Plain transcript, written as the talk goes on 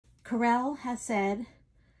Corelle has said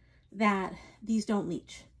that these don't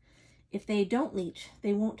leach. If they don't leach,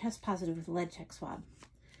 they won't test positive with a lead check swab.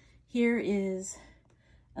 Here is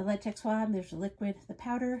a lead check swab. There's the liquid, the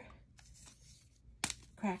powder.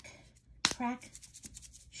 Crack, crack,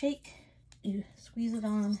 shake. You squeeze it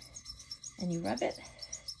on and you rub it.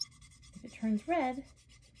 If it turns red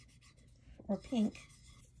or pink,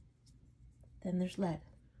 then there's lead.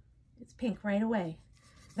 It's pink right away.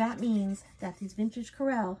 That means that these vintage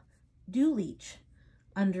Corelle do leach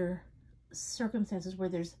under circumstances where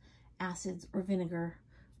there's acids or vinegar,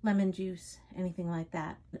 lemon juice, anything like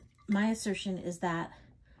that. My assertion is that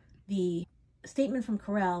the statement from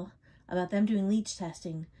Corelle about them doing leach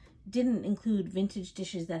testing didn't include vintage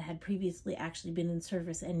dishes that had previously actually been in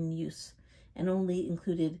service and in use, and only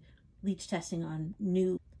included leach testing on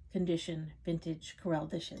new condition vintage Corelle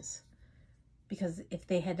dishes. Because if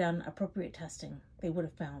they had done appropriate testing, they would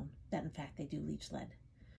have found that in fact they do leach lead.